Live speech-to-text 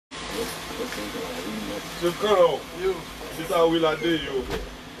Cheif Kanran, Peter Willade yìí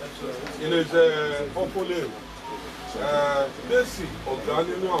iléeṣẹ́ Opulence. Bẹ́ẹ̀sì ọ̀gá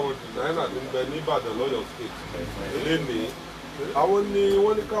nínú àwọn dìsáínà tó ń bẹ ní Ìbàdàn lọ́yọ̀ state lénìí. Àwọn ni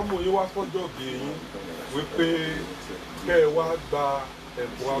wọ́n ní ká mú yín wá sọ́jọ́ bí yín wípé kẹ́ ẹ wá gba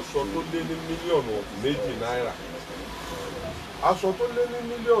ẹ̀bùn aṣọ tó lé ní mílíọ̀nù $2 aṣọ tó lé ní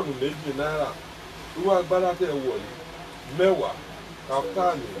mílíọ̀nù $2 irú agbára tẹ́ ẹ wọ̀ yìí 10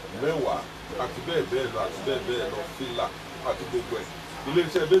 kàftáànì 10 àti bẹ́ẹ̀ bẹ́ẹ̀ lọ àti bẹ́ẹ̀ bẹ́ẹ̀ lọ fìlà àti gbogbo ẹ̀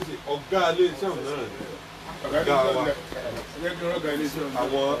iléeṣẹ́ Bẹ́ẹ̀sì ọ̀gá iléeṣẹ́ náà ni ọ̀gá wa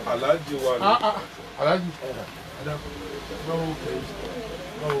àwọn aláàjì wa ni. Aláàjì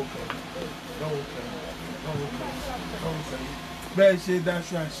bẹ́ẹ̀ ṣe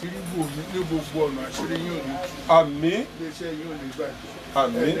daṣọ àṣírí bò mí ní gbogbo ọ̀nà àṣírí yóò ní tú. Àmín. Iléeṣẹ́ yóò ní bàjẹ́.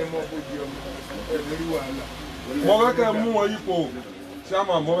 Àmín. Ẹni mọ́ kó di ọmọ ẹni rí wàhálà. Mo fẹ́ kẹ́ mú wọn yípo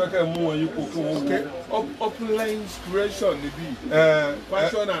ṣáàmà mo fẹ́ kẹ́ mú wọn yípo fún wọn. Opulence creation níbí.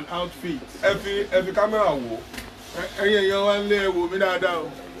 Fashion and outfit. Ẹ fi kámẹ́rà wò. Ẹ̀yin èèyàn wa ń lé wo mí dáadáa o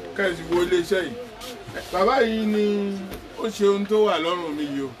kẹ́sì wo iléeṣẹ́ yìí. Bàbá yìí ni ó ṣe ohun tó wà lọ́rùn mi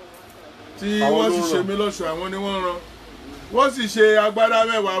yìí o tí wọ́n sì ṣe mí lọ́ṣọ̀ọ́ àwọn ni wọ́n rán. Wọ́n sì ṣe agbádá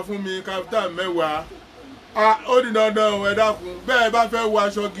 10 fún mi kaftan 10. Ó di dandan ẹ dákun bẹ́ẹ̀ bá fẹ́ wọ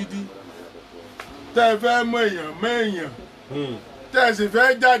aṣọ gidi tẹ́ ẹ fẹ́ mọ èèyàn tẹ́ ẹ sì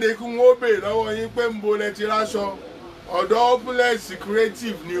fẹ́ jáde kí wọ́n ó béèrè lọ́wọ́ yín pé ń bo lẹ ti ráṣọ ọ̀dọ̀ Opulence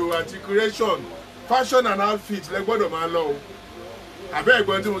creative ni o àti creation fashion and outfit lẹ gbọ́dọ̀ máa lọ o àbẹ́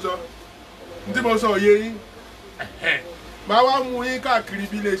ẹ̀gbọ́n tí mo sọ òye yín máa wá mú yín káàkiri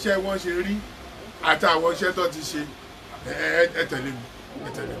bí iléeṣẹ́ wọn ṣe rí àtàwọn iṣẹ́ tó ti ṣe ẹ tẹ̀lé mi ẹ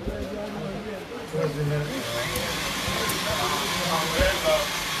tẹ̀lé mi.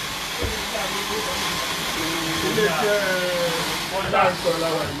 Iléeṣẹ́ ọ̀dà ń sọ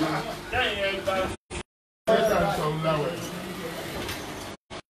láwà yìí. Ọ̀dà ń sọ láwà yìí.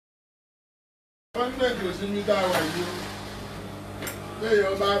 Gọ́ọ̀mẹ̀ntì ò sí mi dáwà yìí.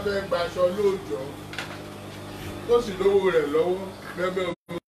 Béèyàn bá fẹ́ gbaṣọ lóòjọ́ tó sì lówó rẹ̀ lọ́wọ́ lẹ́gbẹ́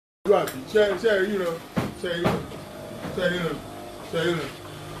ọmọ ìlú àbí ṣe ríran.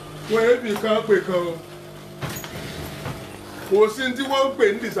 Wọ́n èébì kan pè kan o. Kò sí tí wọ́n ń pè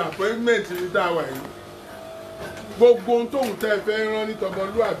ní disappointment ní dáwà yìí. Gbogbo ohun tóun tẹ́ fẹ́ rán ní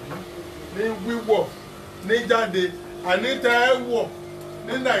tọmọlúàbí ní wíwọ̀ ní jáde àní tẹ́ ẹ wọ̀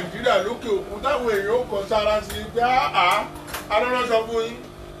ní Nàìjíríà lókè òkun táwọn èèyàn ó kọ sára sí i pé aránṣọ fún yín.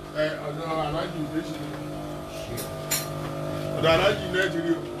 Ọ̀dọ̀ aláàjì ìgbésí ọ̀dọ̀ aláàjì náà ti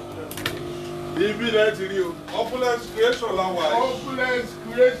rí o ibi náà ti rí o. Opulence creation la wà yìí. Opulence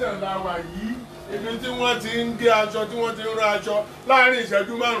creation la wà yìí ibi tí wọ́n ti ń gé aṣọ tí wọ́n ti ń rán aṣọ láàrin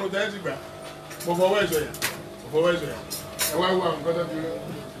ìṣẹ́jú 5 tẹ́sí gbà. Mo fọwọ́ ẹ̀ṣọ́ yà ẹ wá wo àwọn nǹkan tó ti rí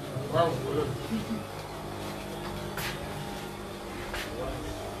wá wò ó lọ.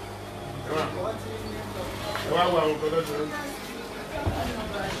 Ẹ wá wo àwọn nǹkan tó ti rí.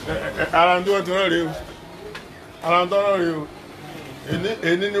 Ara tí wọ́n ti rán rèé o ara tó rán rèé o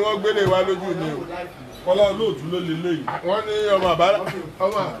èní ni wọ́n gbélé wa lójú mi o. Kọ́lá olóòtú ló lè léyìí. Wọ́n ní ọmọ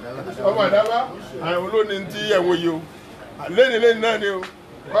àdábá àwọn olóòní ti ẹ̀wọ̀n yìí o lẹ́ni náà ni o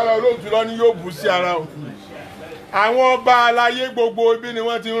Kọ́lá olóòtú lọ ní yóò bù sí ara o. Àwọn ọba aláyé gbogbo ibi ni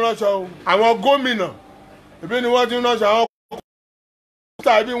wọ́n ti ń ránṣọ o. Àwọn gómìnà ibi ni wọ́n ti ń ránṣọ àwọn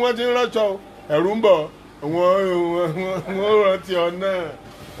kọ́ńtà ibi wọ́n ti ń ránṣọ o. Ẹ̀rù ń bọ̀ wọ́n rántí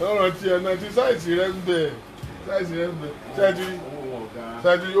ọ̀nà tí sáìsì rẹ̀ ń bẹ̀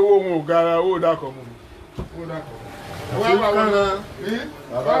ṣáàtì owó wọn ò gara owó dàkọ̀ mọ́. Cheif Kanran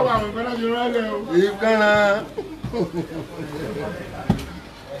bàbá wa àwọn kan láti rálẹ̀ o. Cheif Kanran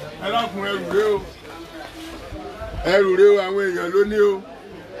ẹ dákun ẹrù rèé o àwọn èèyàn ló ní o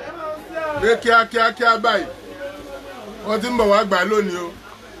pé kíákíá báyìí wọ́n ti ń bọ̀ wá gbà lónìí o.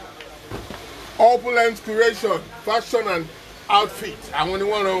 Opulence creation fashion and outfit àwọn ni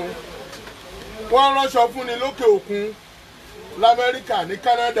wọ́n rán o. Wọ́n ránṣọ fún ni lókè òkun l'Amẹ́ríkà ní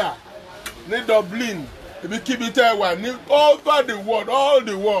Canada ní Dublin ibikíbi tẹ́ ẹ wà ní all the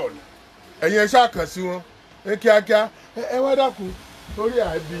world ẹ̀yin ẹ ṣáà kàn sí wọn ní kíákíá ẹ wá dákun torí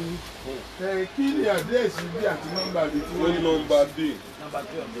àbí kí ni àdírẹ́sì bí àti nọ́mbà bí tí wọ́n ní nọ́mbà B.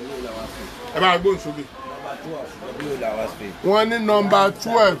 ẹ bá gbóhùn sókè. wọ́n ní nọ́mbà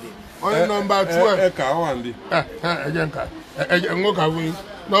 12 wọ́n ní nọ́mbà 12. ẹ kà á wà ní. ẹ jẹ́ nǹkan ẹ jẹ́ ń kà fún yín.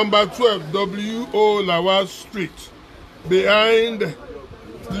 Number 12 W.O. Lawal Street behind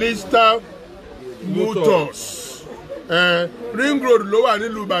Lister Motors. Ring Road ló wà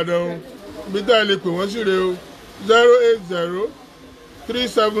nílùú Ìbàdàn. Ibi tá ẹ lè pè wọ́n sí rèé o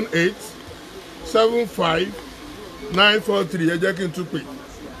 080-378-75943 ẹ jẹ́ kí n tún pè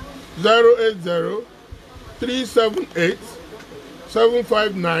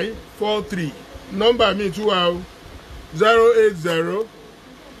 080-378-75943. Nọ́mbà mi tún wà o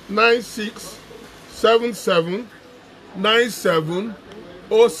 080-9677-9707.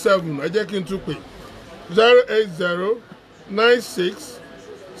 Ẹ jẹ́ kí n tún pè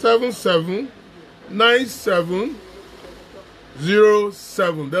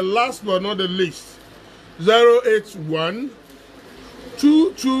 080-9677-9707. The last but not the least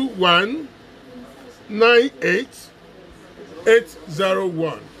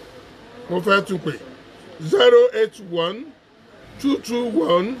 081-221-98-801. Mo fẹ́ tún pè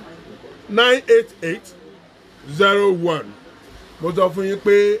 081-221-988-01. Mo sọ fún yín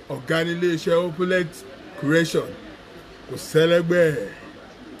pé ọ̀gá ní ilé-iṣẹ́ Opulence creation kò sẹ́lẹ́gbẹ́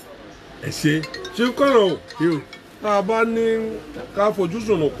ẹ̀ ṣe. Cheif Kanran o tá a bá ní ká fojú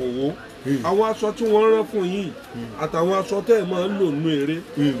sùn kò wó àwọn aṣọ tí wọ́n rán fún yín àtàwọn aṣọ tẹ́ ẹ̀ máa ń lò nínú eré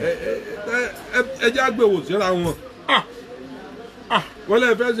ẹ jẹ́ àgbèwò síra wọn. Wọ́n lè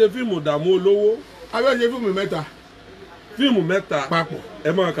fẹ́ ṣe fíìmù Ìdààmú Olówó. A fẹ́ ṣe fíìmù mẹ́ta. Fíìmù mẹ́ta papọ̀.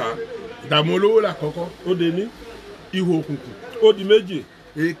 Ẹ máa kà á. Ìdààmú Olówó làkọ́kọ́. Ó di ní. Ihò òkùnkùn. Ó di méjì.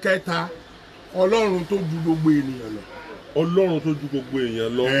 Ìkẹta Ọlọ́run tó ju gbogbo ènìyàn lọ. Ọlọ́run tó ju gbogbo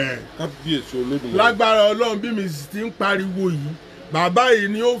èèyàn lọ. Kábíyèsí Olódùmarè. Lágbára Ọlọ́run bí mi sì ti ń pariwo yìí bàbá yìí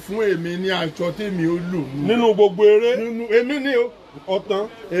ni ó fún èmi ní aṣọ tèmi ó lò. Nínú gbogbo eré. Èmi ni o. Ọ̀tán.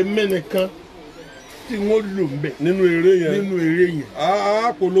 Èmi nìkan tí wọ́n lò ń bẹ̀. Nínú eré yẹn. Nínú eré yẹn. A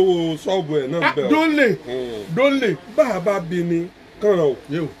polówó ṣọ́ọ̀bù ẹ̀ náà bẹ̀. Dólè. Bá a bá bí ni Kanran o.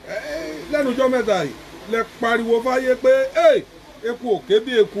 Lẹ́nu ọjọ́ mẹ́ta yìí lẹ pariwo fáyé pé eku òkè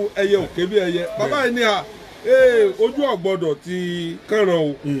bí eku ẹyẹ òkè bí ẹyẹ. Bàbá yìí ní ojú ọ̀gbọ́dọ̀ ti Kanran o.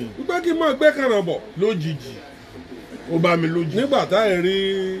 Wípé kí n máa gbé Kanran bọ̀. Lójijì. Ó bá mi lójijì. Nígbà tá ẹ rí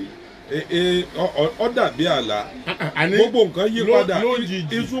ó dàbí àlá gbogbo nǹkan yí padà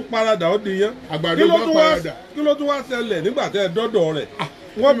iṣu paradà ó di yán. Àgbàdo bá paradà. Kí ló tún wá ṣẹlẹ̀ nígbà tẹ́ ẹ dọ́dọ̀ rẹ̀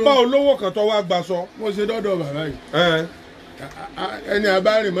wọ́n bá olówó kan tó wá gbaṣọ. Mo ṣe dọ́dọ̀ bàbá yìí. Ẹni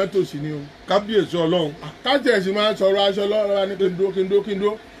abárìn mọ́tò sí ni o. Kábíyèsí Ọlọ́run. Kájẹ̀sì máa ń sọ̀rọ̀ aṣọ lọ́rọ̀ ní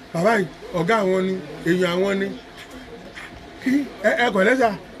kíndó. Bàbá yìí ọ̀gá àwọn ni èèyàn àwọn ni. Ẹ̀kọ́ lẹ́sà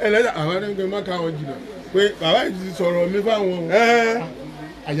àwọn ẹni kí n má ká wọn jìnnà pé bàbá yìí ti sọ̀rọ̀ mi fáwọn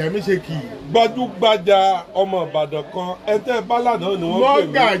àyà mi ṣe kì í. Gbajúgbajà ọmọ Ìbàdàn kan ẹtẹ bálànà ni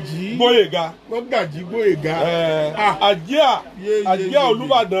wọ́n pè mí Mọ́gàjí Gbóyèga. Àjíà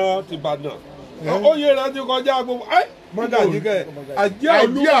Olúbàdàn ti Ìbàdàn. Oyè rẹ̀ ti kọjá gbogbo Mọ́gàjí kẹ Àjíà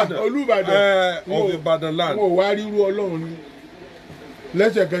Olúbàdàn of Ìbàdàn land. Mo wá ríru Ọlọ́run ni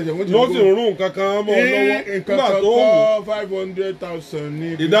lẹ́sẹ̀kẹsẹ̀ wọ́n ti ló sì rún kankan mọ́ ọ lọ́wọ́ nígbà tó wù 500,000 ní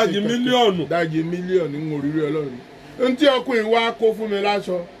ìdajì mílíọ̀nù ní mo rí Ọlọ́run ní tí ọkùnrin wa kó fún mi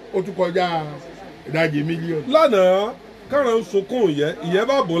láṣọ ó tún kọjá ìdajì mílíọ̀nù. Lánàá Kanran ń sunkún ìyẹ́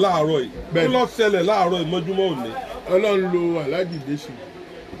bá bò láàárọ̀ yìí kí ló ṣẹlẹ̀ láàárọ̀ ìmọ́júmọ́ òní. Ọlọ́run lo Aláàjì Dèṣì.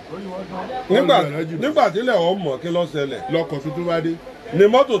 Nígbà tílẹ̀ ọmọ kí ló ṣẹlẹ̀. Lọkọ̀ tuntun bá dé. Ní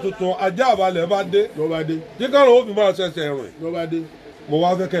mọ́tò tuntun ajá àbálẹ̀ bá dé. Ló bá dé. Tí Kanran ó fi máa ṣẹ̀ṣẹ̀ rìn. Ló bá dé. Mo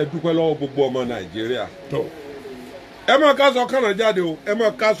wá fẹ́ kẹ́ ẹ dúpẹ́ lọ́wọ́ gbogbo ọmọ Nàìjíríà. Ẹ máa ká sọ Kanran jáde o ẹ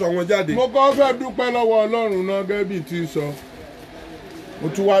máa ká sọ wọn jáde. Mo kọ́ fẹ́ dúpẹ́ lọ́wọ́ Ọlọ́run náà gẹ́gẹ́ bí ti sọ. Mo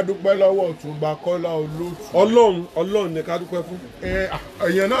tún wá dúpẹ́ lọ́wọ́ Ọ̀túnba Kọ́lá Olóòtú. Ọlọ́run ni ká dúpẹ́ fún.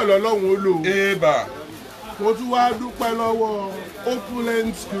 Èèyàn náà lọ́lọ́run ó lò. Mo tún wá dúpẹ́ lọ́wọ́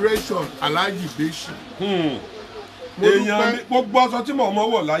Opulence creation Aláàjì Dèṣì. Èèyàn gbogbo aṣọ tí mo mọ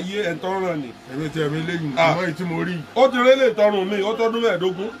wọ̀ láyé ẹ̀ tán ràn ní. Ẹ̀mí tí ẹ̀mí lẹ́yìn ìmọ̀ èyí tí mo rí. Ó ti rélé ìtọrùn mi ó tọdún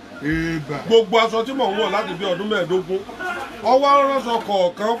 15. Gbogbo aṣọ tí mo ń wọ̀ láti bí ọdún 15. Ọwọ́ ránṣọ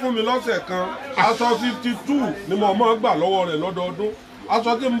kọ̀ọ̀kan fún mi lọ́sẹ̀ kan. Aṣọ 52 ni mo máa ń gbà lọ́wọ́ rẹ̀ lọ́dọọdún.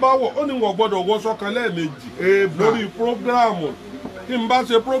 Aṣọ tí n bá wọ̀ ó ní wọ́n gbọ́dọ̀ wọṣọ kan lẹ́ẹ̀mejì lórí prógráàmù. Tí n bá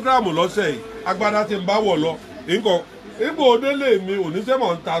ṣe prógráàmù lọ́sẹ̀ yìí agbádá tí n bá wọ̀ lọ nǹkan nígbà òdélé mi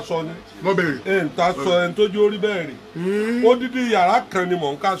oníṣẹ́mọ̀ ń taṣọ ni. Mo bèrè. ń taṣọ ẹni tó jó rí bẹ́ẹ̀ rí. Odidi yàrá kan ni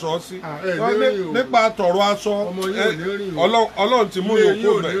mò ń káṣọ sí. Nípa tọ̀rọ̀ aṣọ Ọlọ́run ti mú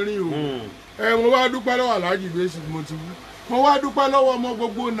yòókù bẹ̀. Mo wá dúpẹ́ lọ́wọ́ Aláàjì Dèṣì mo ti wí. Mo wá dúpẹ́ lọ́wọ́ ọmọ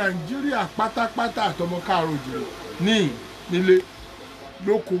gbogbo Nàìjíríà pátápátá àtọmọ káàrọ̀ òjìrì nílé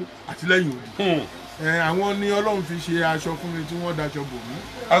lóko àti lẹ́yìn odi. Àwọn ni Ọlọ́run fi ṣe aṣọ fún mi tí wọ́n daṣọ bò mí.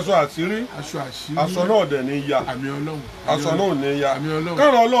 Aṣọ àṣírí. Aṣọ náà dẹ̀ ní ya. Àmì Ọlọ́run. Aṣọ náà ní ya. Àmì Ọlọ́run.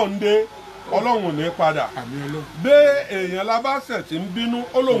 Kanran Ọlọ́run dé Ọlọ́run ní padà. Àmì Ọlọ́run. Bí èèyàn lábàṣẹ̀ tí ń bínú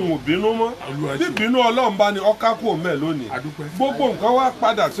Ọlọ́run ò bínú mọ́. Bí bínú Ọlọ́run bá ní ọká kú òmẹ́ lónìí. Gbogbo nǹkan wá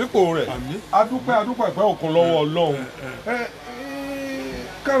padà sípò rẹ̀. Adúpẹ́ ìfẹ́ òkun lọ́wọ́ Ọlọ́run.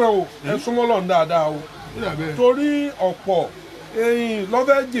 Kanran o ẹ súnmọ́ Ọlọ́run dáadáa o. Torí ọ̀pọ̀ ẹ̀yin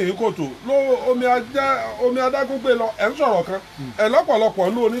lọ́fẹ́ jìn kòtò omi adágún gbé lọ ẹ̀ ń sọ̀rọ̀ kan ẹ̀ lọ́pọ̀lọpọ̀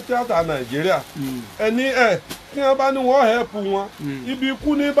ní onítíátà Nàìjíríà ẹni kí wọ́n bá ní wọ́n hẹ́pù wọn ibi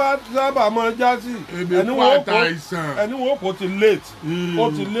ikú ní bá sábà máa já sí ẹni wọ́n kò ti late ó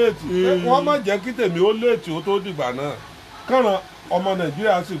ti late wọ́n má jẹ́ kí tèmi ó late ó tó dìgbà náà kànràn ọmọ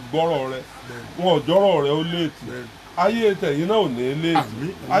Nàìjíríà sì gbọ́rọ̀ rẹ̀ wọn ò jọ́rọ̀ rẹ̀ ó late ayé tẹ̀yìn náà ò ní léètì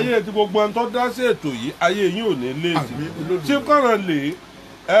ayé tí gbogbo ẹni tó dá sí ètò yìí ayé yín ò ní léètì tí kànràn lè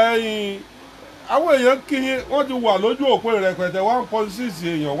ẹ̀yin àwọn èèyàn kíyìn wọ́n ti wà lójú òpó rẹpẹtẹ 1.6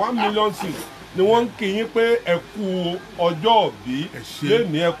 èèyàn 1 million ni wọ́n ń kíyìn pé ẹ kú ọjọ́ bí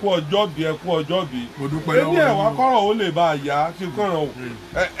lẹ́ni ẹ kú ọjọ́ bí ẹ kú ọjọ́ bí ẹni ẹ̀wà kọ́rọ̀ ó lè bá a yá tí kànràn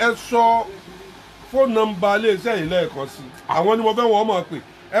ẹ sọ fóònù nọ́mbà iléeṣẹ́ yìí lẹ́ẹ̀kan sí àwọn ni mo fẹ́ wọ́n mọ̀ pé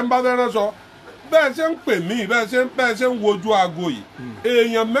ẹ ń bá fẹ́ rán sọ bẹ́ẹ̀ ṣe ń pè mí bẹ́ẹ̀ ṣe ń wojú aago yìí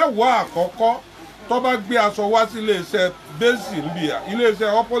èèyàn 10 àkọ́kọ́ tó bá gbé aṣọ wá sí iléeṣẹ́ bẹ́ẹ̀sì ń bì iléeṣẹ́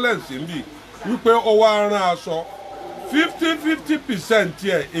Opulence ń bì wípé ó wá rán aṣọ 50%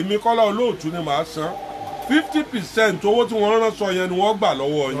 ẹ̀ èmi Kọ́lá Olóòtú ni màá san 50% owó tí wọ́n rán sọ yẹn ni wọ́n gbà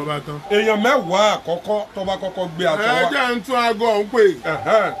lọ́wọ́ yín èèyàn 10 àkọ́kọ́ tó bá kọ́kọ́ gbé aṣọ wá. ẹ jẹ́ ń tún aago ọ̀hún pè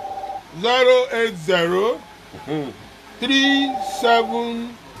 080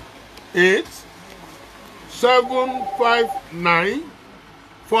 378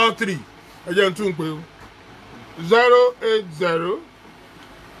 75943 ẹ jẹ́ n tún pè 080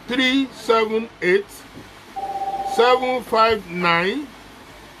 378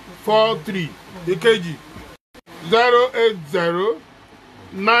 75943 ìkejì 080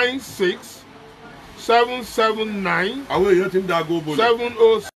 96 779 àwọn èèyàn ti ń da aago bò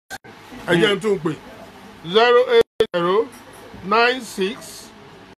 706 ẹ jẹ́ n tún pè 080 96